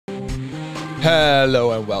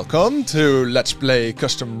Hello and welcome to Let's Play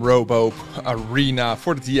Custom Robo Arena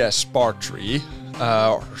for the DS Part 3.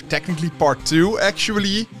 Or technically Part 2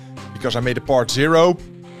 actually, because I made a Part 0.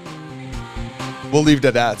 We'll leave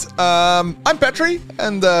that at that. I'm Pettry,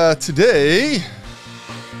 and today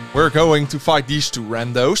we're going to fight these two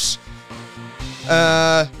randos.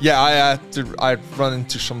 Yeah, I run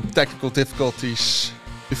into some technical difficulties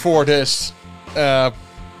before this. Yeah,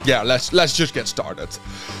 let's just get started.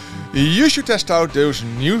 You should test out those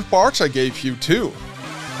new parts I gave you too.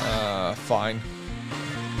 Fine.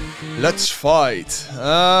 Let's fight.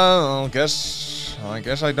 I guess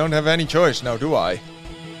I don't have any choice now, do I?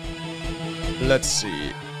 Let's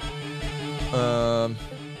see.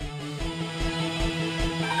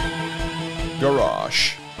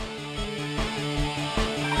 Garage.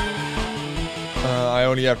 I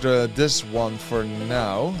only have this one for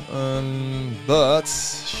now, but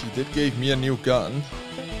she did give me a new gun,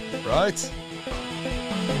 right?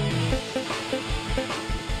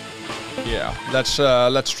 Yeah,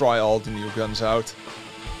 let's try all the new guns out.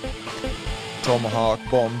 Tomahawk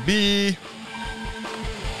Bomb B.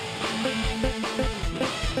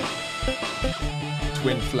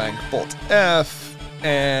 Twin Flank Pot F.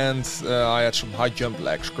 And I had some high jump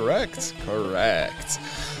legs, correct? Correct.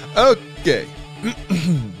 Okay.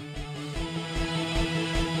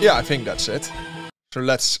 Yeah, I think that's it. So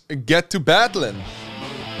let's get to battling.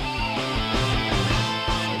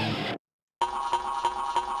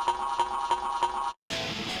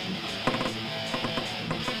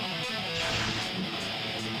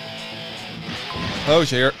 Oh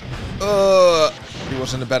dear. He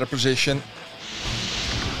was in a better position.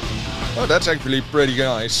 Oh, that's actually pretty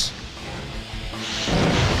nice.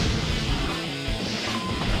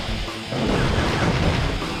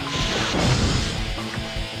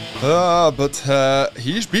 But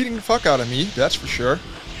he's beating the fuck out of me, that's for sure.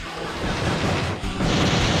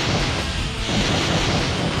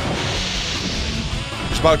 I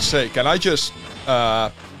was about to say, can I just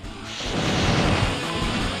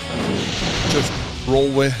roll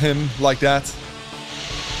with him like that?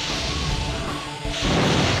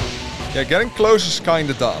 Yeah, getting close is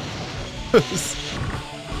kinda dumb.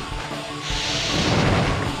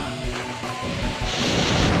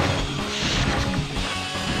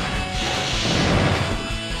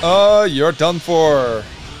 You're done for.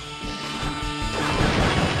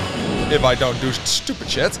 If I don't do stupid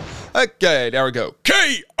shit. Okay, there we go.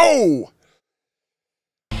 KO!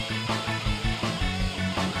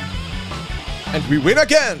 And we win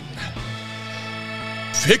again!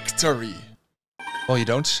 Victory! Well, you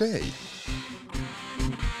don't say.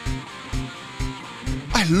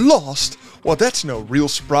 I lost? Well, that's no real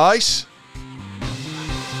surprise.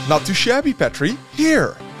 Not too shabby, Pettry.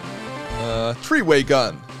 Here. Three-way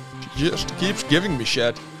gun. She just keeps giving me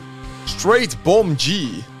shit. Straight Bomb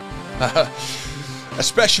G.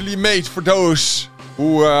 Especially made for those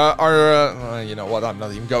who are... you know what, I'm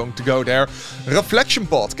not even going to go there. Reflection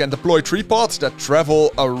Pod can deploy 3 pods that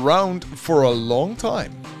travel around for a long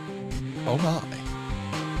time. Oh my.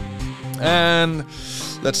 And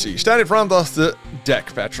let's see, stand in front of the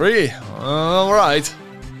deck, Pettry. Alright.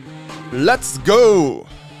 Let's go.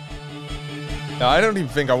 Yeah, I don't even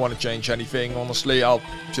think I want to change anything, honestly. I'll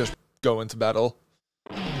just go into battle.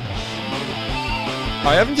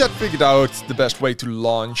 I haven't yet figured out the best way to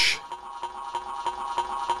launch.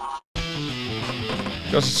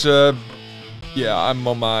 Because yeah, I'm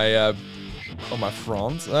on my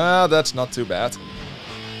front. That's not too bad.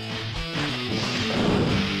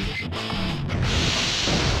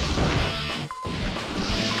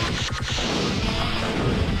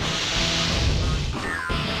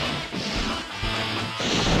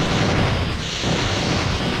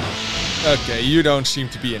 Okay, you don't seem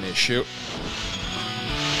to be an issue.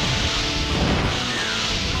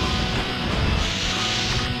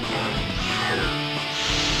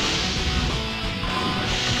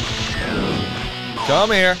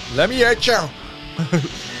 Come here, let me hit you.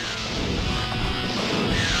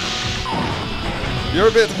 You're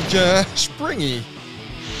a bit springy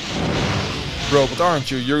robot,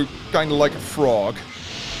 aren't you? You're kind of like a frog.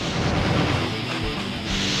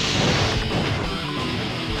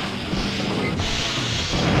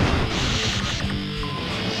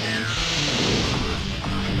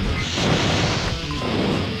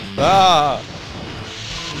 Ah!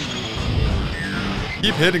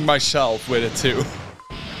 Keep hitting myself with it too.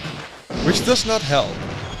 Which does not help.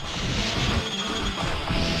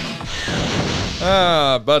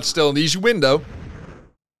 But still an easy window.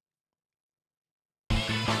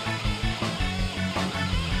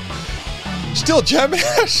 Still jamming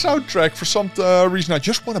a soundtrack for some reason. I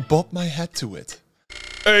just want to bob my head to it.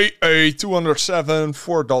 AA 207,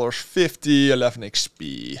 $4.50, 11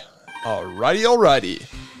 XP. Alrighty.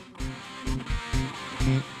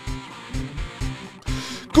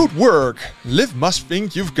 Good work. Liv must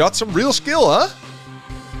think you've got some real skill, huh?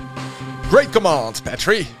 Great command,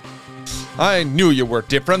 Pettry. I knew you were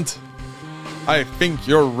different. I think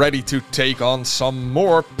you're ready to take on some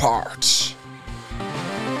more parts.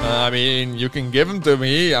 I mean, you can give them to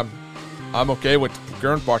me. I'm okay with the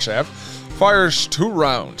current parts I have. Fires 2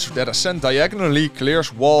 rounds that ascend diagonally,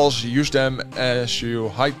 clears walls, use them as you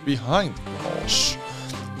hide behind walls.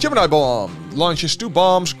 Gemini Bomb launches 2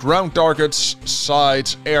 bombs, ground targets,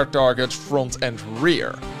 sides, air targets, front and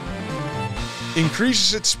rear.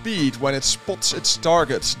 Increases its speed when it spots its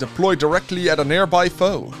targets, deploy directly at a nearby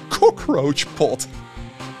foe. Cockroach pot.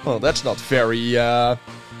 Well, that's not very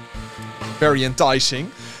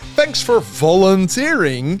enticing. Thanks for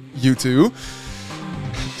volunteering, you two.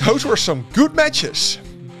 Those were some good matches.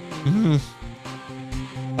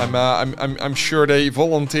 I'm sure they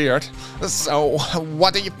volunteered. So,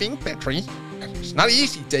 what do you think, Pettry? It's not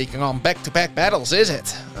easy taking on back-to-back battles, is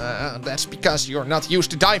it? That's because you're not used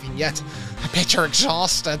to diving yet. I bet you're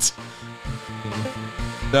exhausted.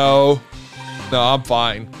 No, I'm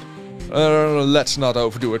fine. Let's not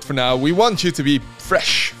overdo it for now. We want you to be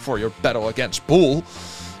fresh for your battle against Bull.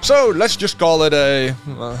 So, let's just call it a...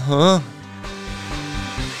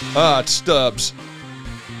 it's Stubbs.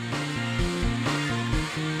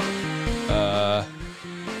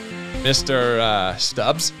 Mr.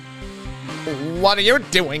 Stubbs? What are you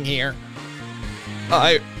doing here?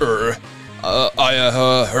 I heard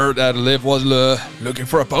that Liv was looking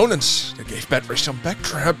for opponents. They gave Pettry some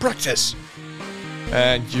practice.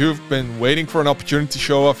 And you've been waiting for an opportunity to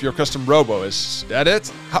show off your custom robo, is that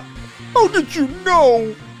it? How did you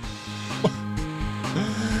know?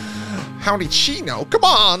 How did she know? Come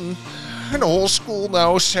on! The whole school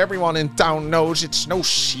knows, everyone in town knows, it's no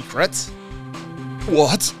secret.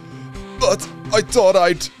 What? But I thought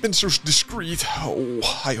I'd been so discreet. Oh,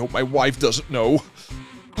 I hope my wife doesn't know.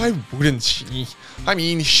 Why wouldn't she? I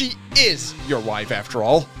mean, she is your wife after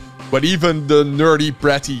all. But even the nerdy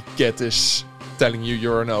bratty kid is telling you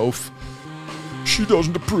you're an oaf. She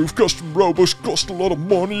doesn't approve custom robos cost a lot of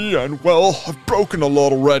money and, well, I've broken a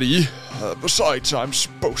lot already. Besides, I'm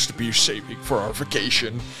supposed to be saving for our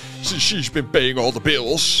vacation, since she's been paying all the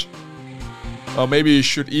bills. Oh, maybe you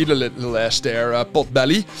should eat a little less there,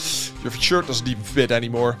 Potbelly. Your shirt doesn't even fit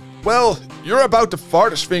anymore. Well, you're about the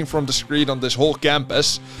farthest thing from the screen on this whole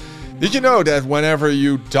campus. Did you know that whenever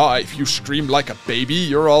you dive, you scream like a baby?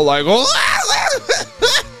 You're all like...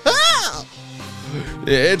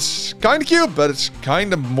 It's kinda cute, but it's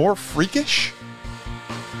kinda more freakish.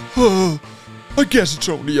 I guess it's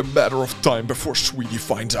only a matter of time before Sweetie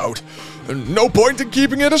finds out. No point in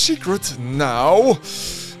keeping it a secret now,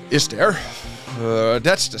 is there?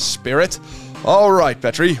 That's the spirit. Alright,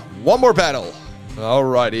 Pettry, one more battle.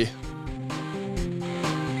 Alrighty.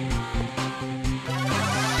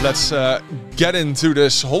 Let's get into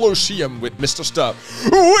this Holosseum with Mr. Stubb.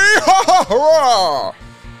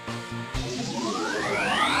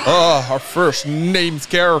 Our first named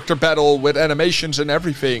character battle with animations and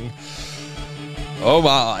everything. Oh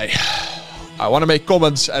my. I want to make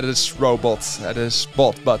comments at his robot, at his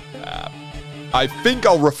bot, but I think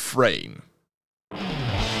I'll refrain.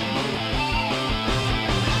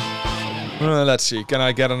 Let's see, can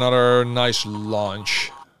I get another nice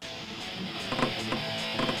launch?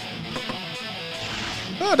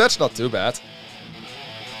 Oh, that's not too bad.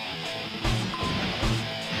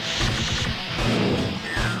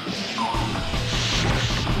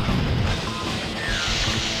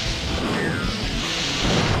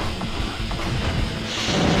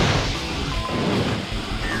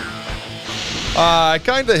 I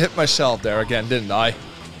kinda hit myself there again, didn't I?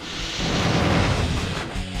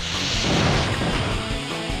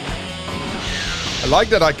 I like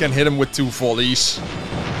that I can hit him with 2 volleys.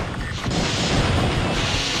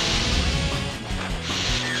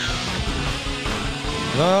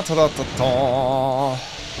 That's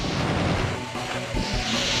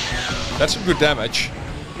some good damage.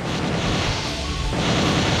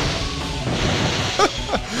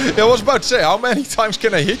 I was about to say, how many times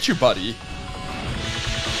can I hit you, buddy?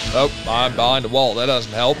 Oh, I'm behind the wall. That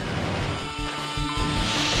doesn't help.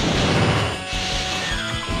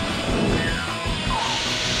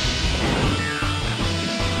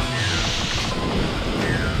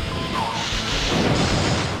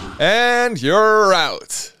 And you're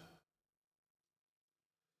out.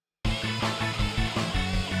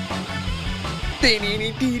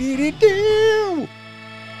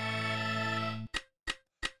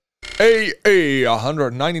 AA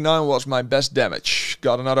 199 was my best damage.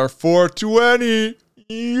 got another 420.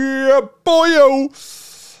 Yeah,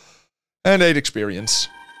 boyo. And 8 experience.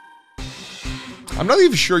 I'm not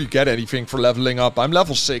even sure you get anything for leveling up. I'm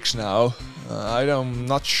level 6 now. I'm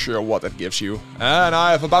not sure what that gives you. And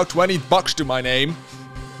I have about 20 bucks to my name.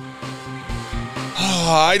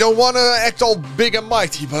 I don't want to act all big and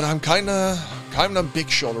mighty, but I'm kinda big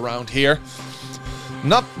shot around here.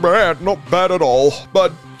 Not bad at all.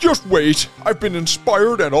 But just wait, I've been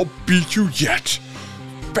inspired and I'll beat you yet.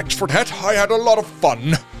 Thanks for that, I had a lot of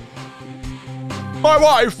fun. My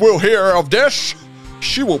wife will hear of this.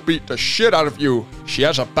 She will beat the shit out of you. She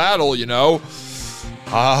has a battle, you know.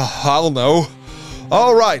 I'll know.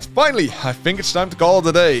 Alright, finally, I think it's time to call it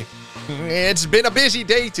a day. It's been a busy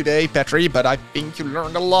day today, Pettry, but I think you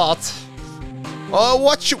learned a lot.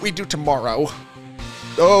 What should we do tomorrow?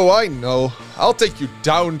 Oh, I know. I'll take you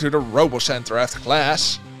down to the Robo Center after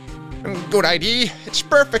class. Good idea. It's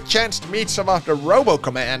perfect chance to meet some of the Robo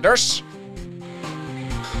Commanders.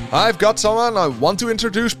 I've got someone I want to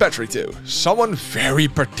introduce Pettry to. Someone very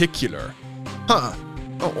particular. Huh.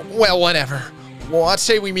 Well, whatever. What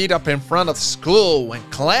say we meet up in front of the school when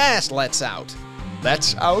class lets out?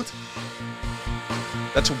 Lets out?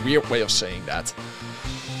 That's a weird way of saying that.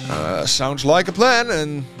 Sounds like a plan,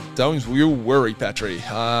 and don't you worry, Pettry.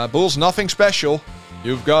 Bull's nothing special.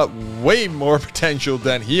 You've got way more potential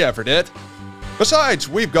than he ever did. Besides,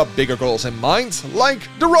 we've got bigger goals in mind, like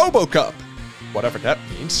the Robo Cup. Whatever that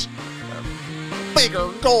means. Bigger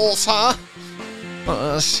goals, huh?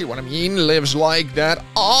 See what I mean? Lives like that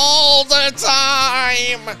all the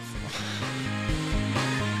time!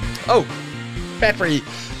 Oh, Pettry,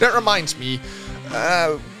 that reminds me.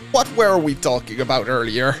 What were we talking about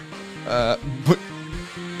earlier? That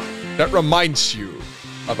reminds you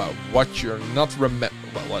about what you're not well,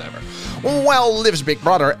 whatever. Well, Liv's big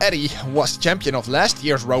brother, Eddie, was champion of last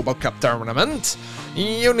year's Robo Cup tournament.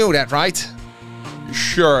 You knew that, right?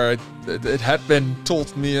 Sure, it had been told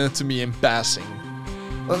to me in passing.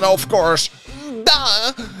 Of course.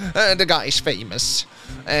 Duh! The guy's famous.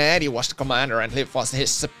 Eddie was the commander and Liv was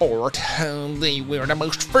his support. They were the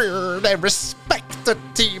most feared and respected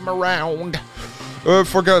team around.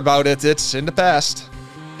 Forget about it, it's in the past.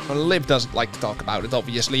 Liv doesn't like to talk about it,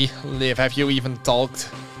 obviously. Liv, have you even talked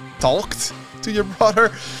To your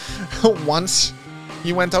brother? once?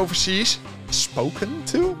 He went overseas? Spoken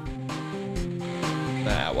to?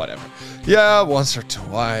 Nah, whatever. Yeah, once or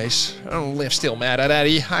twice. Liv's still mad at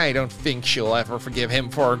Eddie. I don't think she'll ever forgive him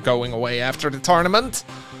for going away after the tournament.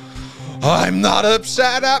 I'm not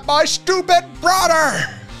upset at my stupid brother!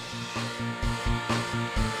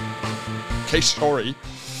 Okay, sorry.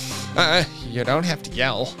 You don't have to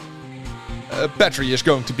yell. Pettry is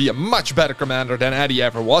going to be a much better commander than Eddie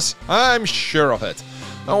ever was. I'm sure of it.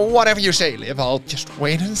 Whatever you say, Liv, I'll just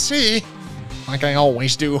wait and see. Like I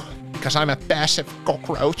always do. Because I'm a passive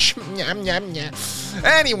cockroach. Nyam, nyam, nyam.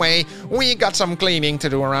 Anyway, we got some cleaning to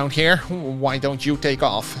do around here. Why don't you take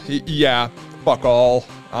off? Yeah, fuck all.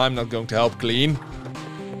 I'm not going to help clean.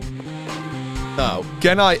 Now,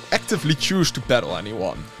 can I actively choose to battle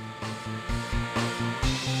anyone?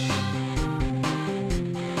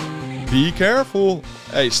 Be careful.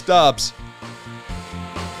 Hey, Stubbs.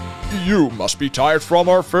 You must be tired from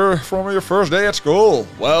your first day at school.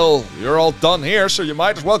 Well, you're all done here, so you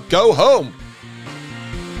might as well go home.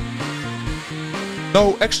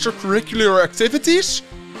 No extracurricular activities?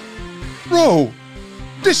 Bro,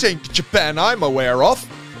 this ain't the Japan I'm aware of.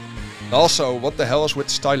 Also, what the hell is with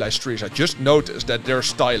stylized trees? I just noticed that they're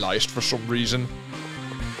stylized for some reason.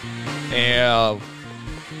 Yeah,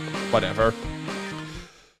 whatever.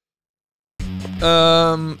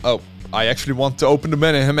 Oh. I actually want to open the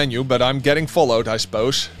menu, but I'm getting followed, I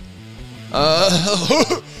suppose.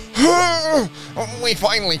 We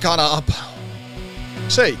finally caught up.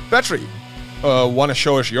 Say, Pettry, wanna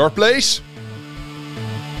show us your place?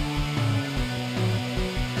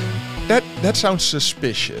 That sounds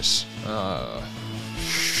suspicious.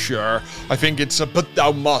 Sure. I think it's a but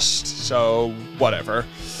thou must, so whatever.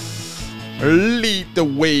 Lead the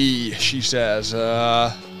way, she says.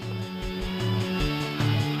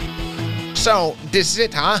 So, this is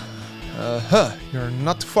it, huh? You're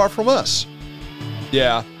not too far from us.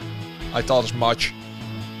 Yeah, I thought as much.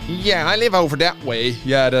 Yeah, I live over that way.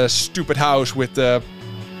 Yeah, the stupid house with the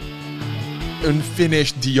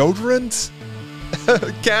unfinished deodorant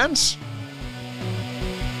cans.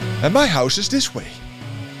 And my house is this way.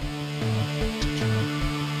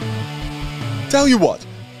 Tell you what,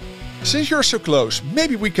 since you're so close,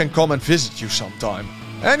 maybe we can come and visit you sometime.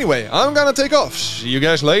 Anyway, I'm gonna take off. See you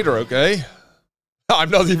guys later, okay? I'm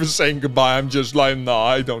not even saying goodbye. I'm just like, nah,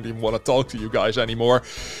 I don't even want to talk to you guys anymore.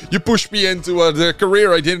 You pushed me into the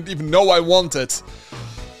career I didn't even know I wanted.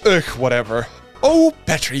 Ugh, whatever. Oh,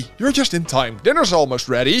 Pettry, you're just in time. Dinner's almost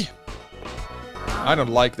ready. I don't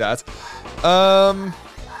like that.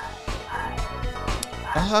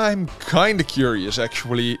 I'm kind of curious,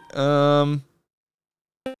 actually. Can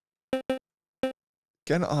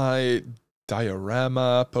I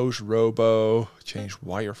diorama, pose Robo, change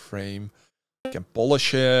wireframe? I can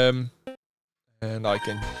polish him. And I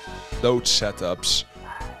can load setups.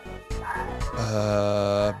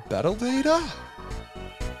 Battle data?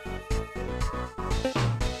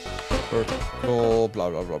 Vertical, blah,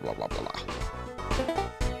 blah, blah, blah, blah, blah.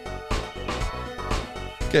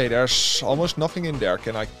 Okay, there's almost nothing in there.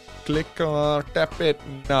 Can I click or tap it?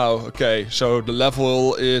 No. Okay, so the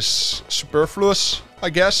level is superfluous, I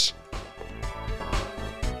guess.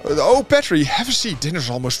 Oh, Pettry, have a seat. Dinner's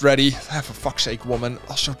almost ready. For fuck's sake, woman.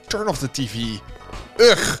 Also, turn off the TV.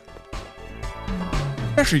 Ugh.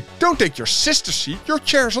 Pettry, don't take your sister's seat. Your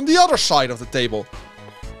chair's on the other side of the table.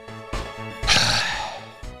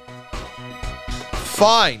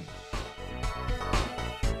 Fine.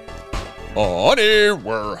 Honey,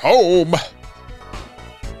 we're home.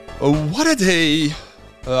 Oh, what a day.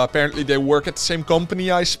 Apparently they work at the same company,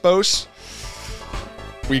 I suppose.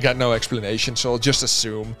 We got no explanation, so I'll just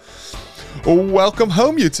assume. Oh, welcome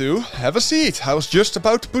home, you two. Have a seat. I was just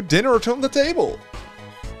about to put dinner on the table.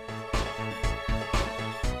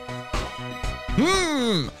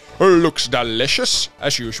 Looks delicious,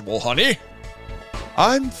 as usual, honey.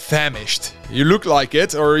 I'm famished. You look like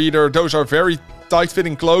it, or either those are very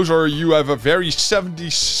tight-fitting clothes, or you have a very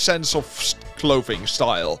 70s sense of clothing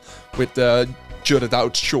style with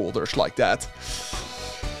jutted-out shoulders like that.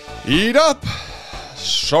 Eat up.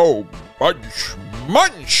 So,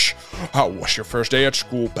 munch. How was your first day at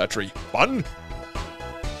school, Pettry? Fun?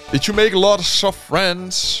 Did you make lots of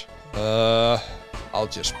friends? I'll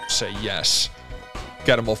just say yes.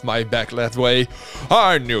 Get him off my back that way.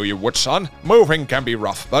 I knew you would, son. Moving can be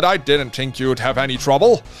rough, but I didn't think you'd have any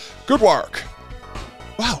trouble. Good work.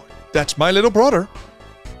 Wow, that's my little brother.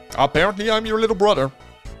 Apparently I'm your little brother.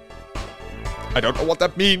 I don't know what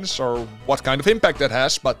that means or what kind of impact that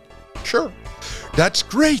has, but sure. That's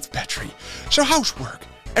great, Pettry. So how's work?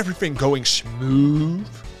 Everything going smooth?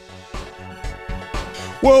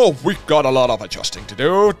 Well, we've got a lot of adjusting to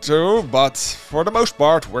do, too, but for the most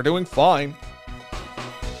part, we're doing fine.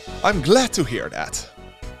 I'm glad to hear that.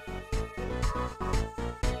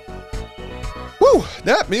 Woo,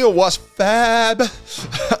 that meal was fab.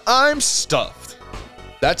 I'm stuffed.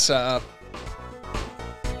 That's a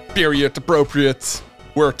period-appropriate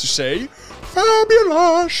word to say.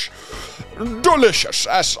 Fabulous. Delicious,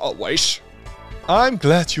 as always. I'm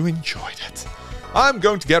glad you enjoyed it. I'm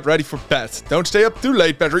going to get ready for bed. Don't stay up too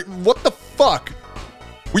late, Pettry. What the fuck?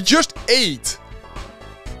 We just ate.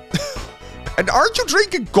 And aren't you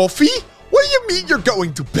drinking coffee? What do you mean you're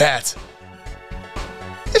going to bed?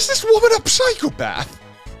 Is this woman a psychopath?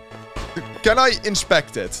 Can I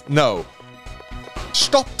inspect it? No.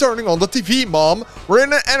 Stop turning on the TV, Mom. We're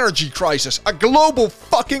in an energy crisis. A global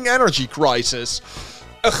fucking energy crisis.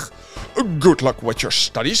 Ugh. Good luck with your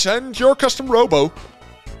studies and your custom robo.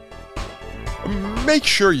 Make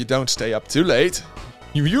sure you don't stay up too late.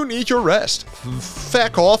 You need your rest.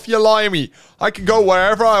 Feck off, you limey. I can go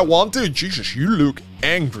wherever I want to. Jesus, you look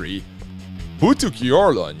angry. Who took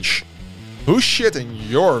your lunch? Who shit in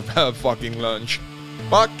your fucking lunch?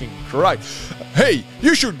 Fucking Christ. Hey,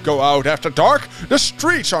 you should go out after dark. The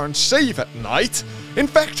streets aren't safe at night. In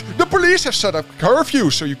fact, the police have set up curfew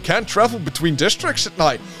so you can't travel between districts at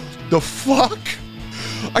night. The fuck?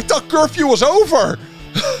 I thought curfew was over.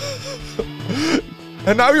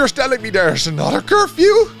 And now you're telling me there's another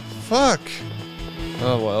curfew? Fuck.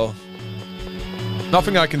 Oh well.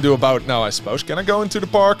 Nothing I can do about it now, I suppose. Can I go into the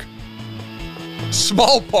park?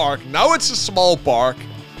 Small park. Now it's a small park.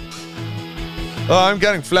 I'm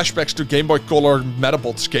getting flashbacks to Game Boy Color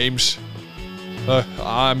Metabots games.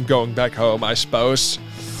 I'm going back home, I suppose.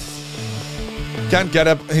 Can't get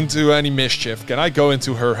up into any mischief. Can I go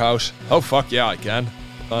into her house? Oh, fuck yeah, I can.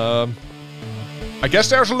 I guess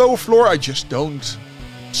there's a lower floor, I just don't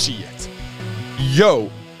see it. Yo.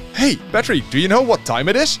 Hey, Pettry, do you know what time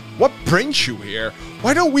it is? What brings you here?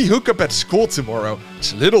 Why don't we hook up at school tomorrow?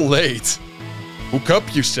 It's a little late. Hook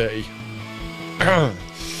up, you say? I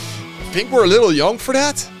think we're a little young for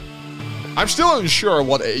that. I'm still unsure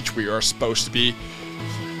what age we are supposed to be.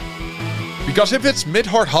 Because if it's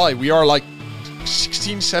mid-heart high, we are like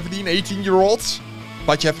 16, 17, 18-year-olds.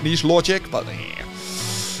 By Japanese logic, but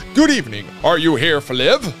Good evening. Are you here for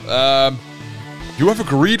live? You have a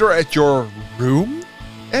greeter at your room?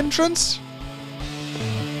 entrance?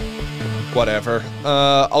 Whatever.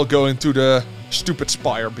 I'll go into the stupid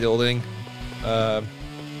spire building.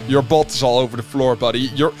 Your bot is all over the floor, buddy.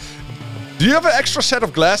 Do you have an extra set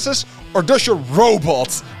of glasses? Or does your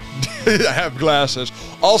robot have glasses?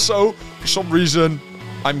 Also, for some reason,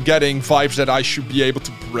 I'm getting vibes that I should be able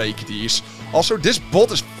to break these. Also, this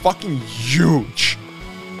bot is fucking huge.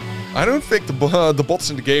 I don't think the bots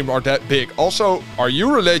in the game are that big. Also, are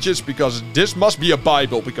you religious? Because this must be a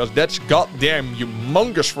Bible, because that's goddamn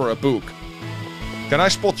humongous for a book. Can I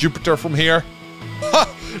spot Jupiter from here? Ha!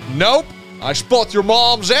 Nope! I spot your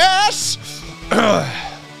mom's ass!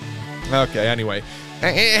 Okay, anyway.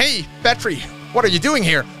 Hey, Pettry, what are you doing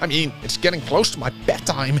here? I mean, it's getting close to my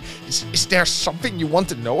bedtime. Is there something you want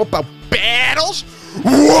to know about battles?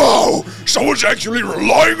 Whoa! Someone's actually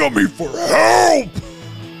relying on me for help!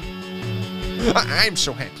 I'm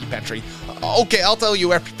so happy, Pettry. Okay, I'll tell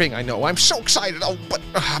you everything I know. I'm so excited. Oh, but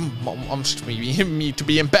Mom wants me to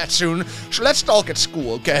be in bed soon. So let's talk at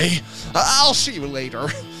school, okay? I'll see you later.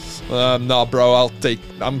 Nah, bro,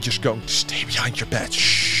 I'm just going to stay behind your bed.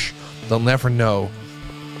 Shh. They'll never know.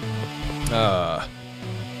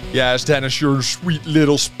 Yes, Dennis, you're a sweet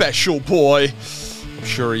little special boy. I'm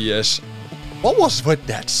sure he is. What was with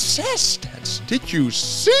that sass, Dennis? Did you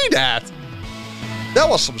see that? That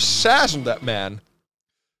was some sass on that man.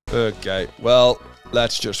 Okay, well,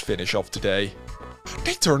 let's just finish off today.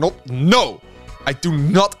 They turn up. No! I do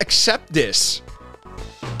not accept this.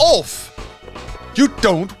 Off! You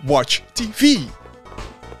don't watch TV.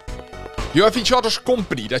 You have each other's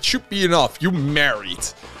company. That should be enough. You married.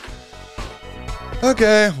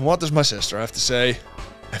 Okay, what does my sister have to say?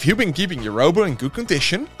 Have you been keeping your Robo in good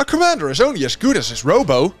condition? A commander is only as good as his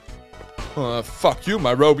Robo. Fuck you,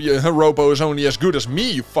 my Robo is only as good as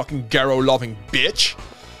me, you fucking Garrow-loving bitch.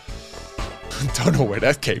 Don't know where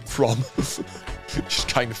that came from. Just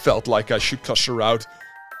kind of felt like I should cuss her out.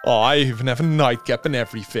 Oh, I even have a nightcap and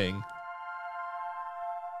everything.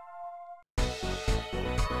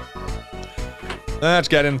 Let's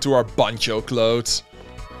get into our banjo clothes.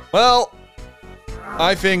 Well,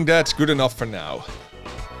 I think that's good enough for now.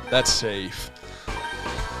 That's safe.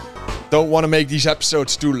 Don't want to make these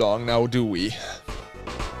episodes too long now, do we?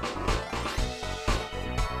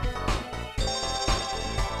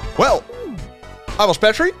 Well, I was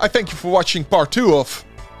Pettry. I thank you for watching part 2 of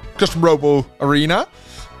Custom Robo Arena.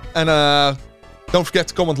 And don't forget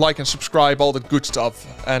to comment, like, and subscribe, all that good stuff.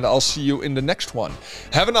 And I'll see you in the next one.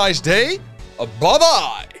 Have a nice day.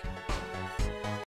 Bye-bye.